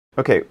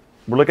Okay,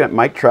 we're looking at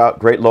Mike Trout,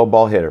 great low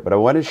ball hitter, but I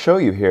want to show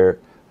you here,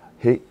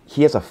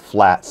 he has a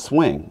flat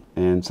swing.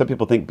 And some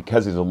people think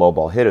because he's a low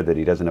ball hitter that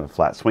he doesn't have a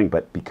flat swing,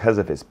 but because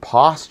of his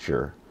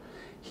posture,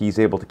 he's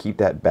able to keep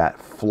that bat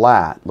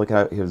flat. Look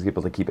how he was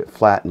able to keep it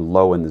flat and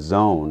low in the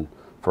zone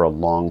for a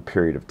long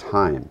period of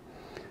time.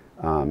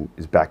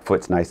 His back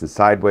foot's nice and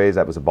sideways.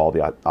 That was a ball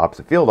the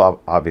opposite field,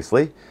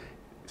 obviously.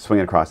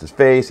 Swinging across his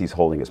face, he's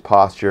holding his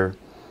posture.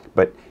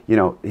 But, you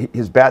know,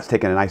 his bat's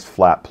taking a nice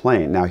flat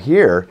plane. Now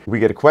here, we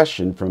get a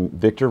question from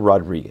Victor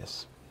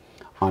Rodriguez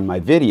on my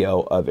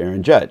video of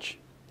Aaron Judge.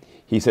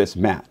 He says,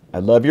 Matt, I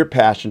love your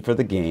passion for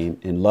the game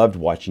and loved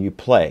watching you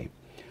play.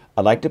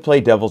 I like to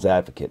play devil's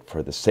advocate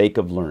for the sake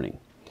of learning.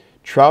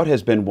 Trout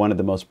has been one of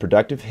the most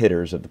productive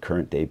hitters of the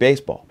current day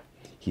baseball.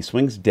 He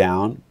swings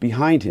down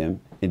behind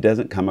him and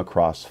doesn't come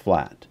across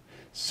flat.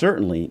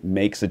 Certainly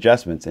makes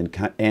adjustments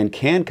and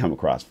can come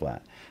across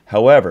flat.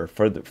 However,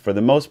 for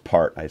the most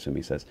part, I assume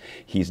he says,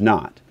 he's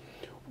not.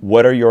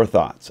 What are your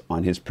thoughts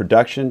on his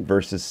production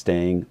versus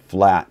staying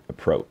flat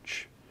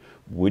approach?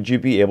 Would you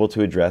be able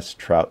to address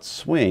Trout's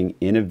swing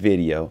in a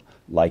video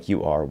like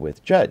you are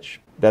with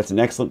Judge? That's an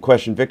excellent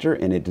question, Victor,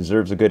 and it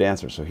deserves a good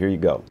answer, so here you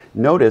go.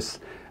 Notice,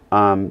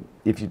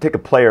 if you take a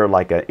player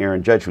like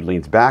Aaron Judge who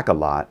leans back a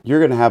lot, you're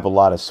going to have a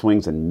lot of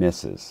swings and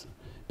misses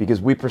because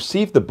we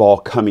perceive the ball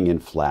coming in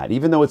flat,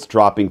 even though it's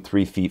dropping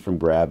 3 feet from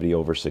gravity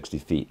over 60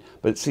 feet.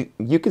 But see,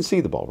 you can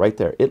see the ball right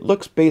there. It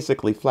looks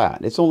basically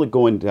flat. It's only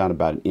going down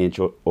about an inch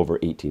over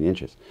 18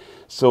 inches.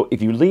 So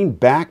if you lean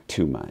back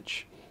too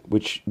much,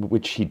 which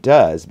he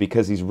does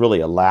because he's really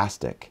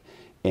elastic,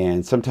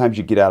 and sometimes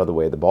you get out of the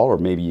way of the ball, or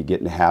maybe you get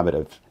in the habit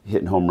of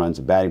hitting home runs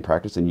in batting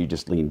practice and you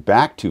just lean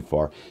back too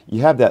far,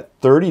 you have that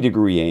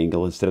 30-degree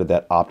angle instead of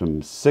that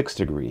optimum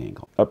 6-degree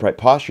angle. Upright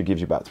posture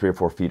gives you about 3 or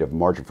 4 feet of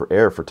margin for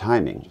error for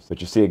timing. But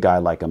you see a guy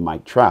like a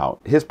Mike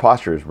Trout, his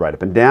posture is right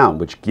up and down,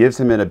 which gives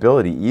him an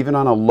ability, even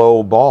on a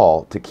low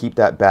ball, to keep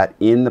that bat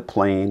in the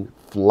plane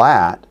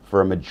flat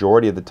for a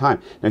majority of the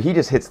time. Now he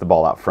just hits the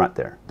ball out front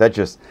there. That's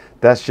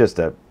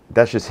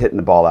just hitting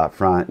the ball out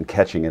front and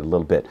catching it a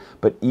little bit.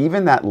 But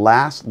even that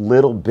last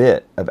little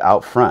bit of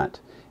out front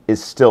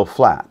is still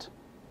flat.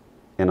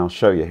 And I'll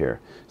show you here.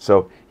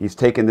 So he's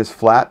taking this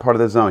flat part of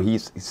the zone.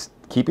 He's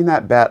keeping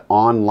that bat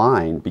on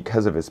line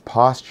because of his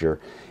posture.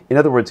 In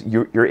other words,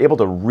 you're able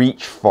to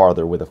reach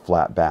farther with a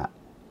flat bat.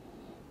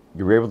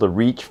 You're able to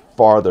reach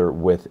farther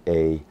with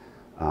a,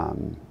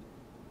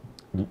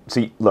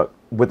 see, look,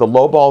 with a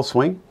low ball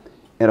swing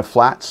and a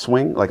flat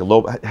swing, like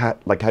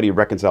how do you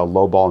reconcile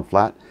low ball and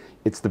flat?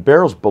 It's the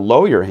barrel's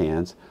below your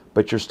hands,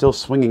 but you're still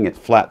swinging it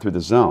flat through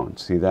the zone.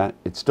 See that?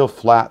 It's still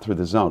flat through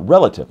the zone,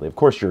 relatively. Of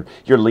course, you're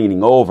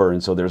leaning over,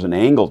 and so there's an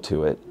angle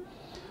to it.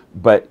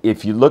 But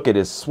if you look at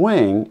his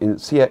swing,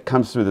 and see it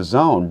comes through the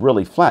zone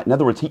really flat. In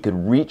other words, he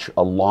could reach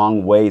a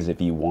long ways if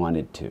he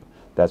wanted to.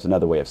 That's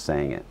another way of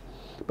saying it.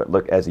 But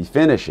look, as he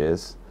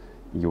finishes,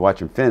 you watch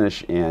him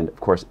finish, and of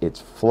course, it's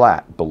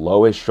flat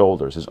below his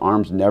shoulders. His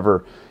arms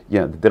never, they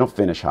don't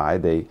finish high.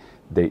 They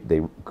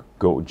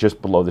go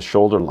just below the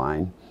shoulder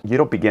line. You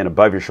don't begin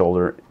above your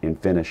shoulder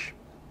and finish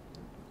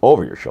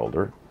over your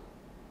shoulder.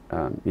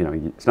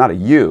 It's not a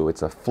U,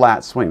 it's a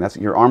flat swing. That's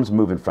your arms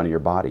move in front of your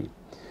body.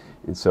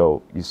 And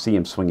so you see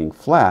him swinging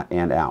flat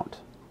and out.